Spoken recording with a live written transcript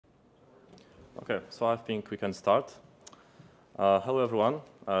Okay, so I think we can start. Hello, everyone.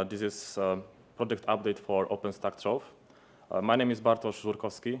 This is project update for OpenStack Trove. My name is Bartosz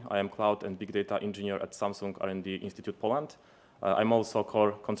Żurkowski. I am Cloud and Big Data Engineer at Samsung R&D Institute Poland. I'm also a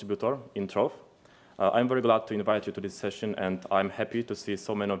core contributor in Trove. I'm very glad to invite you to this session, and I'm happy to see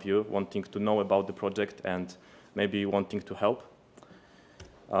so many of you wanting to know about the project and maybe wanting to help.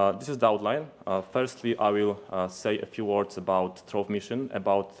 This is the outline. Firstly, I will say a few words about Trove mission,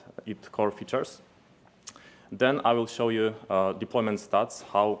 about its core features. Then I will show you deployment stats,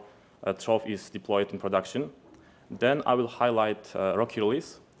 how Trove is deployed in production. Then I will highlight Rocky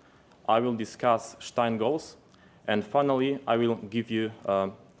release. I will discuss Stein goals. And finally, I will give you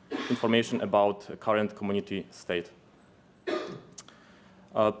information about current community state.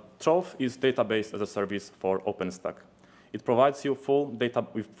 Trove is database as a service for OpenStack. It provides you full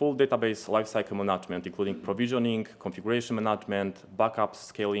database lifecycle management, including provisioning, configuration management, backups,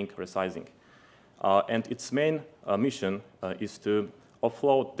 scaling, resizing. And its main mission is to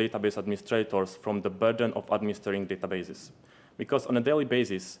offload database administrators from the burden of administering databases. Because on a daily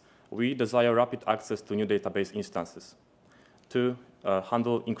basis, we desire rapid access to new database instances to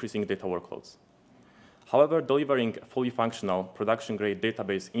handle increasing data workloads. However, delivering fully functional, production-grade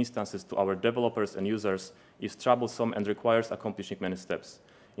database instances to our developers and users is troublesome and requires accomplishing many steps,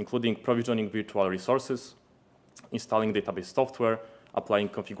 including provisioning virtual resources, installing database software, applying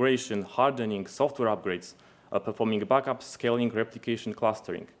configuration, hardening, software upgrades, performing backups, scaling, replication,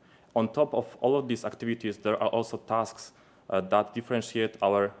 clustering. On top of all of these activities, there are also tasks that differentiate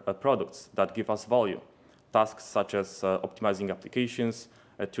our products, that give us value. Tasks such as optimizing applications,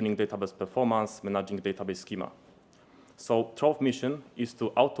 tuning database performance, managing database schema. So Trove mission is to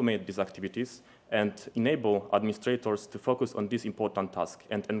automate these activities and enable administrators to focus on this important task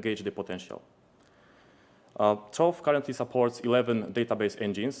and engage the potential. Trove currently supports 11 database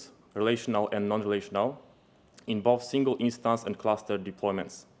engines, relational and non-relational, in both single instance and cluster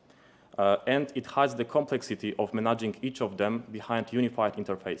deployments. And it has the complexity of managing each of them behind unified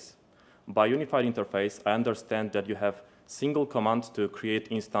interface. By unified interface, I understand that you have single command to create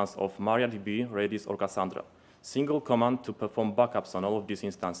instance of MariaDB, Redis, or Cassandra. Single command to perform backups on all of these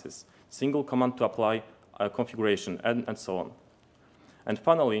instances. Single command to apply configuration, and so on. And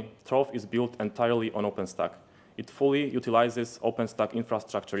finally, Trove is built entirely on OpenStack. It fully utilizes OpenStack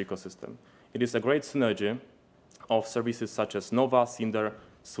infrastructure ecosystem. It is a great synergy of services such as Nova, Cinder,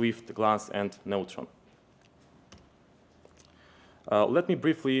 Swift, Glance, and Neutron. Let me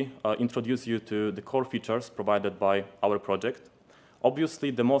briefly introduce you to the core features provided by our project. Obviously,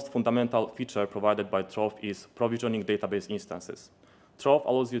 the most fundamental feature provided by Trove is provisioning database instances. Trove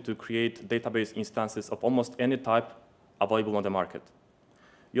allows you to create database instances of almost any type available on the market.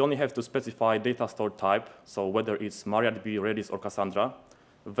 You only have to specify data store type, so whether it's MariaDB, Redis, or Cassandra,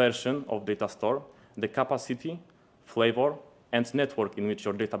 version of data store, the capacity, flavor, and network in which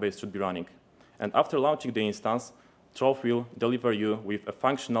your database should be running. And after launching the instance, Trove will deliver you with a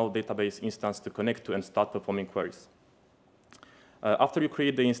functional database instance to connect to and start performing queries. After you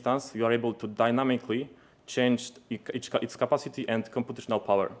create the instance, you are able to dynamically change its capacity and computational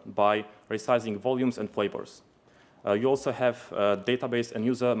power by resizing volumes and flavors. You also have database and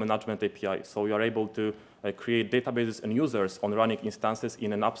user management API, so you are able to create databases and users on running instances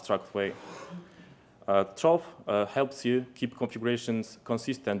in an abstract way. Trove helps you keep configurations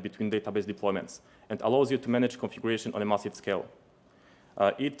consistent between database deployments and allows you to manage configuration on a massive scale.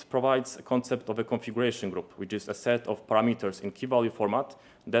 It provides a concept of a configuration group, which is a set of parameters in key value format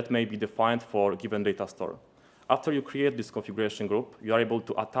that may be defined for a given data store. After you create this configuration group, you are able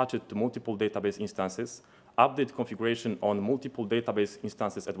to attach it to multiple database instances, update configuration on multiple database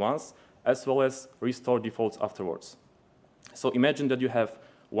instances at once, as well as restore defaults afterwards. So imagine that you have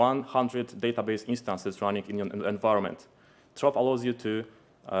 100 database instances running in your environment. Trove allows you to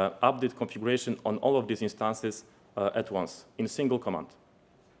update configuration on all of these instances at once in a single command.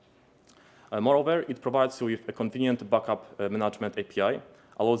 Moreover, it provides you with a convenient backup management API,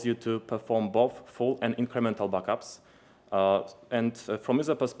 allows you to perform both full and incremental backups. And from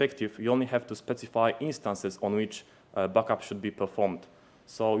user perspective, you only have to specify instances on which backup should be performed.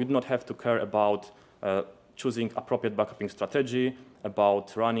 So you do not have to care about choosing appropriate backupping strategy,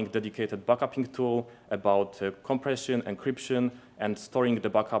 about running dedicated backupping tool, about compression, encryption, and storing the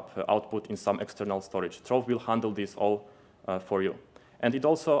backup output in some external storage. Trove will handle this all for you. And it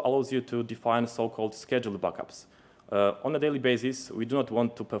also allows you to define so-called scheduled backups. On a daily basis, we do not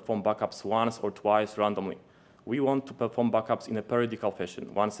want to perform backups once or twice randomly. We want to perform backups in a periodical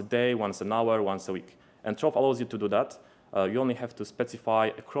fashion, once a day, once an hour, once a week. And Trove allows you to do that. You only have to specify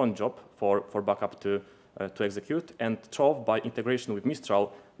a cron job for backup to execute. And Trove, by integration with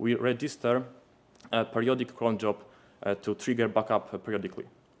Mistral, we register a periodic cron job to trigger backup periodically.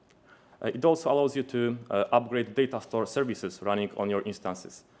 It also allows you to upgrade data store services running on your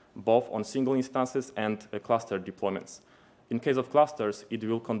instances, both on single instances and cluster deployments. In case of clusters, it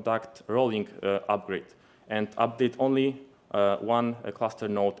will conduct rolling upgrade and update only one cluster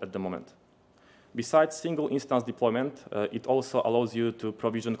node at the moment. Besides single instance deployment, it also allows you to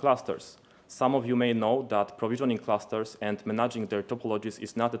provision clusters. Some of you may know that provisioning clusters and managing their topologies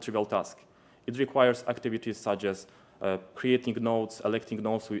is not a trivial task. It requires activities such as creating nodes, electing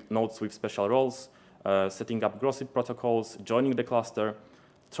nodes with special roles, setting up gossip protocols, joining the cluster.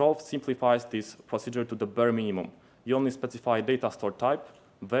 Trove simplifies this procedure to the bare minimum. You only specify data store type,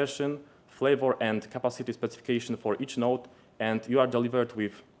 version, flavor, and capacity specification for each node, and you are delivered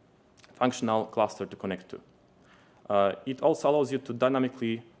with functional cluster to connect to. It also allows you to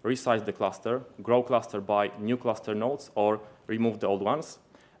dynamically resize the cluster, grow cluster by new cluster nodes, or remove the old ones,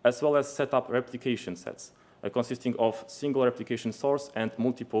 as well as set up replication sets consisting of single replication source and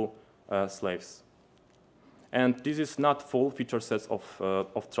multiple slaves. And this is not full feature sets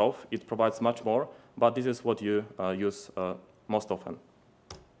of Trove. It provides much more, but this is what you use most often.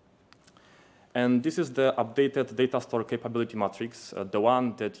 And this is the updated data store capability matrix. The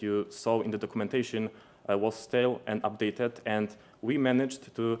one that you saw in the documentation was stale and updated, and we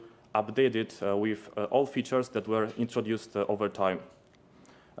managed to update it with all features that were introduced over time.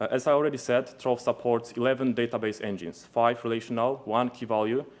 As I already said, Trove supports 11 database engines, 5 relational, 1 key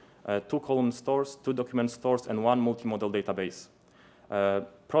value, 2 column stores, 2 document stores, and 1 multimodal database.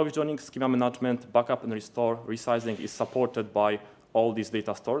 Provisioning, schema management, backup and restore, resizing is supported by all these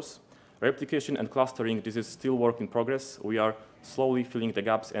data stores. Replication and clustering, this is still work in progress. We are slowly filling the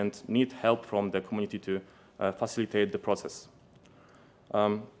gaps and need help from the community to facilitate the process.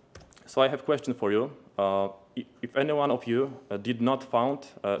 So I have a question for you. If any one of you did not find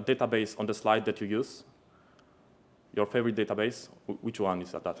a database on the slide that you use, your favorite database, which one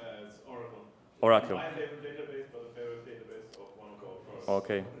is that? It's Oracle. Oracle. My favorite database, but the favorite database of one of our pros.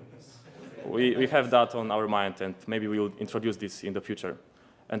 Okay. we have that on our mind, and maybe we will introduce this in the future.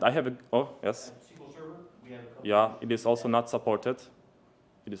 And I have a, oh, yes? SQL Server, we have a couple. Yeah, it is also not supported.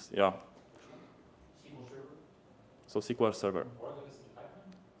 It is, yeah. SQL Server. So SQL Server. Oracle is in the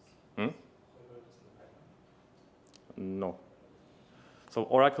pipeline? Hmm? No. So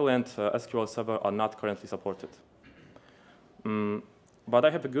Oracle and SQL Server are not currently supported. But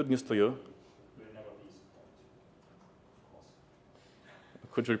I have a good news to you. Will never be supported.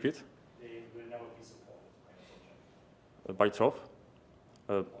 Could you repeat? They will never be supported by the project. By Trove?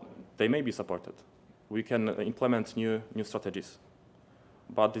 They may be supported. We can implement new strategies.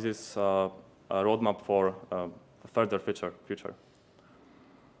 But this is a roadmap for a further future.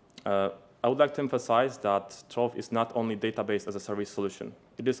 I would like to emphasize that Trove is not only database as a service solution.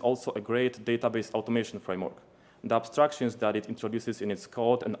 It is also a great database automation framework. The abstractions that it introduces in its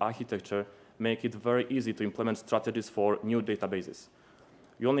code and architecture make it very easy to implement strategies for new databases.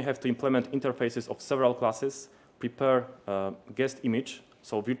 You only have to implement interfaces of several classes, prepare a guest image,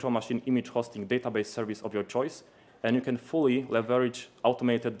 so virtual machine image hosting database service of your choice, and you can fully leverage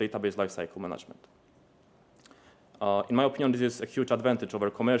automated database lifecycle management. In my opinion, this is a huge advantage over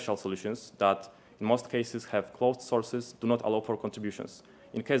commercial solutions that in most cases have closed sources, do not allow for contributions.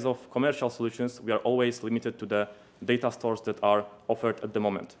 In case of commercial solutions, we are always limited to the data stores that are offered at the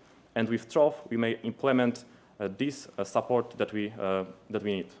moment. And with Trove, we may implement this support that we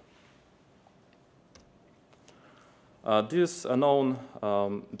need. This is a known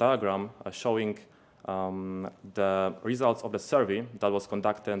diagram showing the results of the survey that was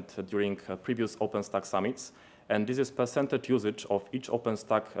conducted during previous OpenStack summits. And this is percentage usage of each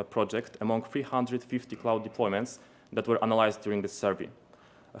OpenStack project among 350 cloud deployments that were analyzed during this survey.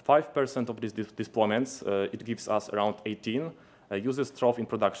 5% of these deployments, it gives us around 18, uses Trove in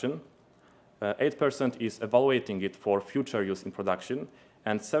production. 8% is evaluating it for future use in production.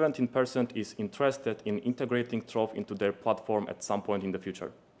 And 17% is interested in integrating Trove into their platform at some point in the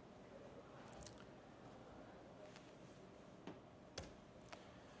future.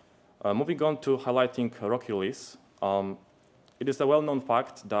 Moving on to highlighting Rocky release, it is a well-known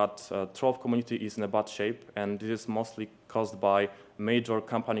fact that Trove community is in a bad shape, and this is mostly caused by major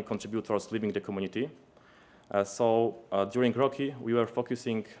company contributors leaving the community. So during Rocky, we were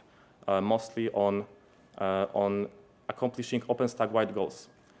focusing mostly on accomplishing OpenStack-wide goals.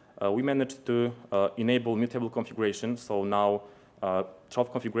 We managed to enable mutable configuration, so now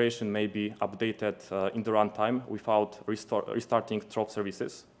Trove configuration may be updated in the runtime without restarting Trove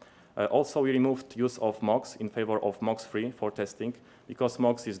services. Also, we removed use of mocks in favor of mocks-free for testing, because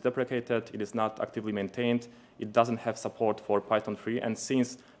mocks is deprecated, it is not actively maintained, it doesn't have support for Python 3, and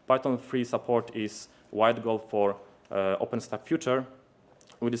since Python 3 support is wide goal for OpenStack future,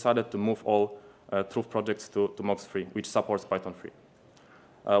 we decided to move all Trove projects to MOX 3, which supports Python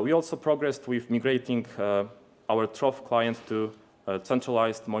 3. We also progressed with migrating our Trove client to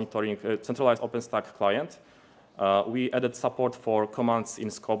centralized OpenStack client. We added support for commands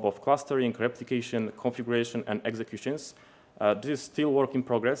in scope of clustering, replication, configuration, and executions. This is still work in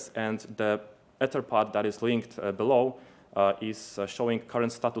progress, and the Etherpad that is linked below is showing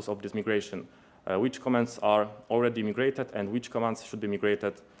current status of this migration, which commands are already migrated and which commands should be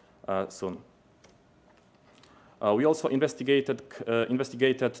migrated soon. We also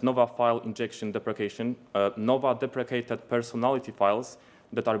investigated Nova file injection deprecation. Nova deprecated personality files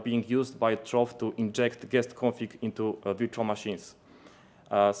that are being used by Trove to inject guest config into virtual machines.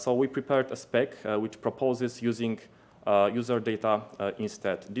 So we prepared a spec which proposes using user data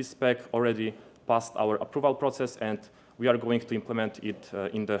instead. This spec already passed our approval process, and we are going to implement it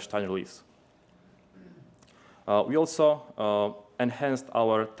in the Stein release. We also enhanced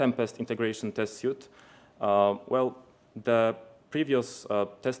our Tempest integration test suite. Well, the previous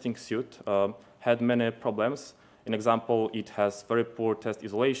testing suite had many problems. In example, it has very poor test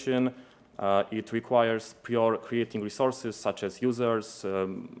isolation. It requires prior creating resources such as users,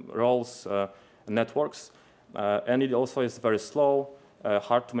 roles, networks. And it also is very slow,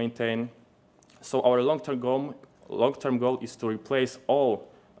 hard to maintain. So our long-term goal is to replace all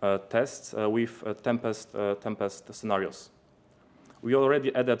tests with Tempest scenarios. We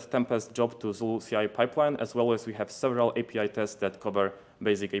already added Tempest job to Zulu CI pipeline, as well as we have several API tests that cover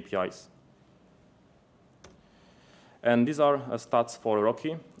basic APIs. And these are stats for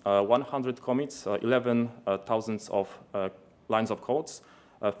Rocky. 100 commits, 11,000 of lines of codes,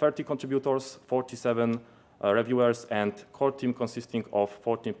 30 contributors, 47 reviewers, and core team consisting of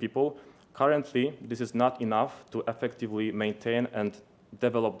 14 people. Currently, this is not enough to effectively maintain and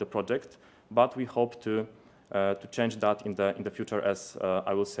develop the project, but we hope to change that in the future, as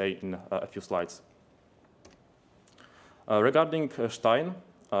I will say in a few slides. Regarding Stein,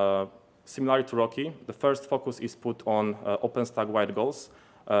 similar to Rocky, the first focus is put on OpenStack wide goals.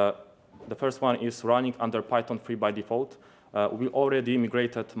 The first one is running under Python 3 by default. We already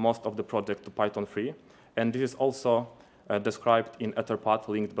migrated most of the project to Python 3, and this is also described in Etherpad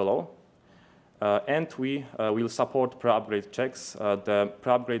linked below. And we will support pre-upgrade checks. The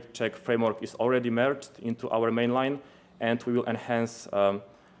pre-upgrade check framework is already merged into our mainline, and we will enhance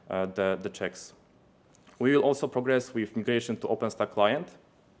the checks. We will also progress with migration to OpenStack client.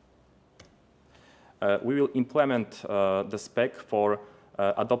 We will implement the spec for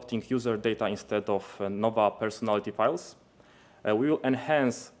adopting user data instead of Nova personality files. We will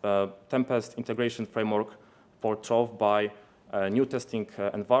enhance Tempest integration framework for Trove by new testing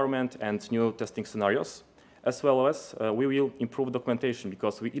environment and new testing scenarios, as well as we will improve documentation,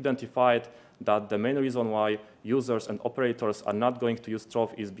 because we identified that the main reason why users and operators are not going to use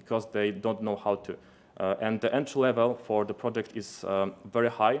Trove is because they don't know how to. And the entry level for the project is very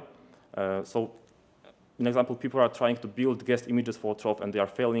high. So, in example, people are trying to build guest images for Trove and they are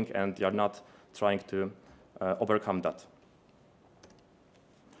failing, and they are not trying to overcome that.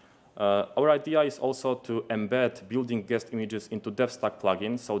 Our idea is also to embed building guest images into DevStack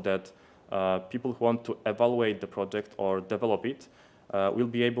plugin, so that people who want to evaluate the project or develop it will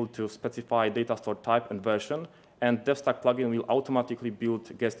be able to specify data store type and version, and DevStack plugin will automatically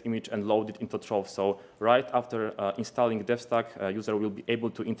build guest image and load it into Trove. So right after installing DevStack, user will be able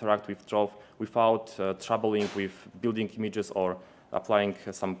to interact with Trove without troubling with building images or applying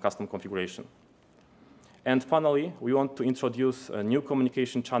some custom configuration. And finally, we want to introduce a new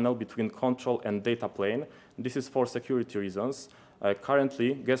communication channel between control and data plane. This is for security reasons.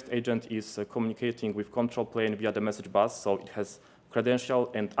 Currently, guest agent is communicating with control plane via the message bus, so it has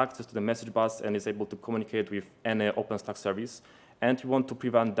credential and access to the message bus and is able to communicate with any OpenStack service. And we want to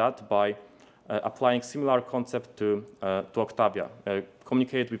prevent that by applying similar concept to Octavia.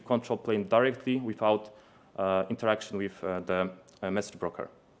 Communicate with control plane directly without interaction with the message broker.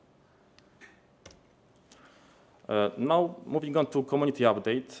 Now, moving on to community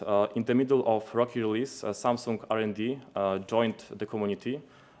update. In the middle of Rocky release, Samsung R&D joined the community.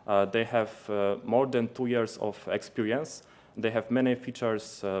 They have more than 2 years of experience. They have many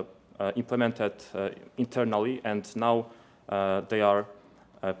features implemented internally, and now they are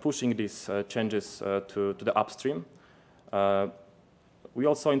pushing these changes to the upstream. We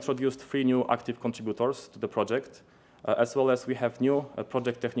also introduced 3 new active contributors to the project. As well as we have new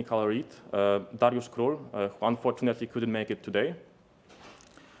project technical lead, Dariusz Król, who unfortunately couldn't make it today.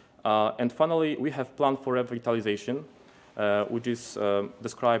 And finally, we have planned for revitalization, which is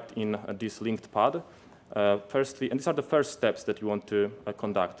described in this linked pad. Firstly, and these are the first steps that we want to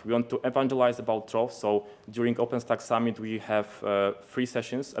conduct. We want to evangelize about Trove. So during OpenStack Summit, we have 3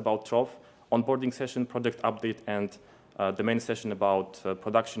 sessions about Trove: onboarding session, project update, and the main session about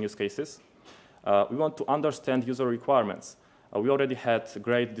production use cases. We want to understand user requirements. We already had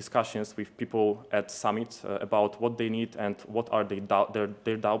great discussions with people at Summit about what they need and what are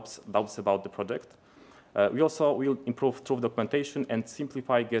their doubts about the project. We also will improve Trove documentation and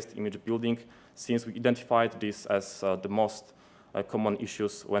simplify guest image building, since we identified this as the most common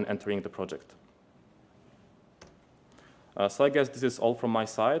issues when entering the project. So I guess this is all from my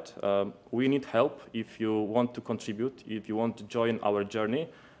side. We need help. If you want to contribute, if you want to join our journey,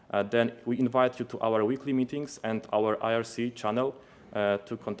 then we invite you to our weekly meetings and our IRC channel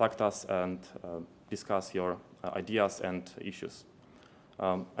to contact us and discuss your ideas and issues.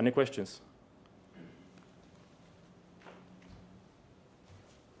 Any questions?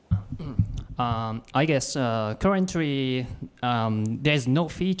 I guess currently there's no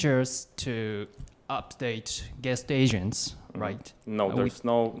features to update guest agents, right? No, there's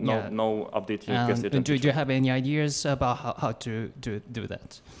no updating guest agent. Do you have any ideas about how to do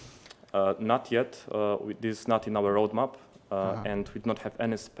that? Not yet. This is not in our roadmap, and we do not have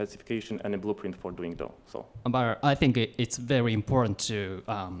any specification, any blueprint for doing that. So, but I think it's very important to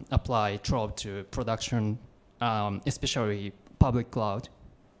apply Trove to production, especially public cloud,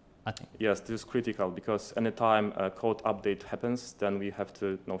 I think. Yes, this is critical, because anytime a code update happens, then we have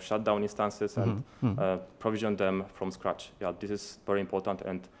to shut down instances and provision them from scratch. Yeah, this is very important,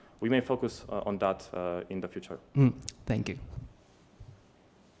 and we may focus on that in the future. Thank you.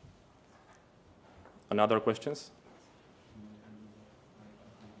 Another questions?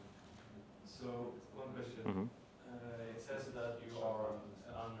 So, one question. It says that you are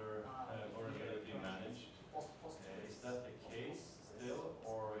under vulnerability managed. Is that the case still,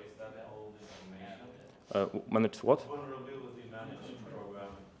 or is that old information? Managed what? Vulnerability management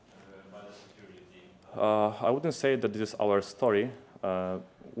program by the security team. I wouldn't say that this is our story.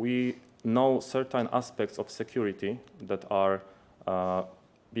 We know certain aspects of security that are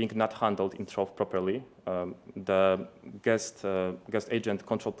being not handled in Trove properly. The guest agent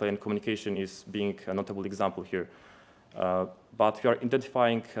control plane communication is being a notable example here. But we are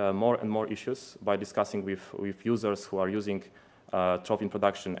identifying more and more issues by discussing with users who are using Trove in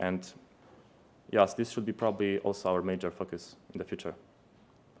production. And yes, this should be probably also our major focus in the future.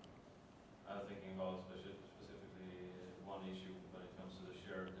 I'm thinking about specifically one issue when it comes to the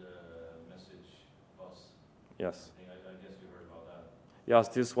shared message bus. Yes. I guess you heard about that. Yes,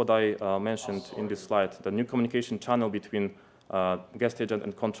 this is what I mentioned in this slide, the new communication channel between guest agent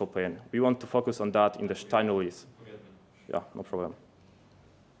and control plane. We want to focus on that in the Stein release. Yeah, no problem.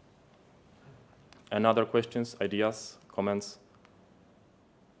 Any other questions, ideas, comments?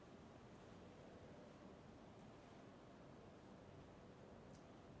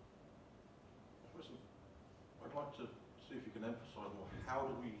 I'd like to see if you can emphasize more. How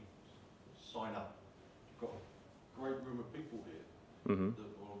do we sign up? You've got a great room of people here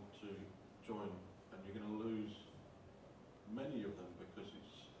that want to join, and you're going to lose many of them because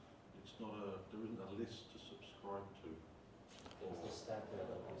it's not there isn't a list to subscribe to. There's the stack there,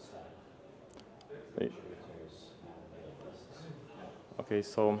 OpenStack. Okay,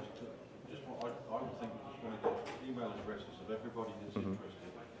 so Just what I would think we just want to get email addresses of everybody that's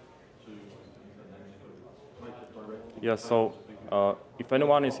interested to, and then make it direct. yeah, so if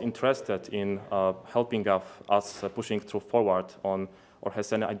anyone is interested in helping us pushing through forward on, or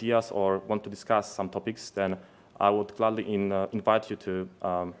has any ideas or want to discuss some topics, then I would gladly invite you to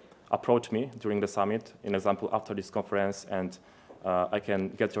approach me during the summit, in example, after this conference, and I can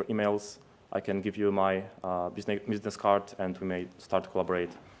get your emails, I can give you my business card, and we may start to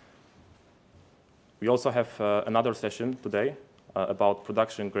collaborate. We also have another session today about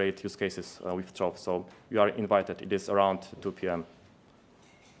production-grade use cases with Trove, so you are invited. It is around 2 p.m.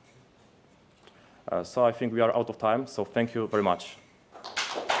 So I think we are out of time, so thank you very much.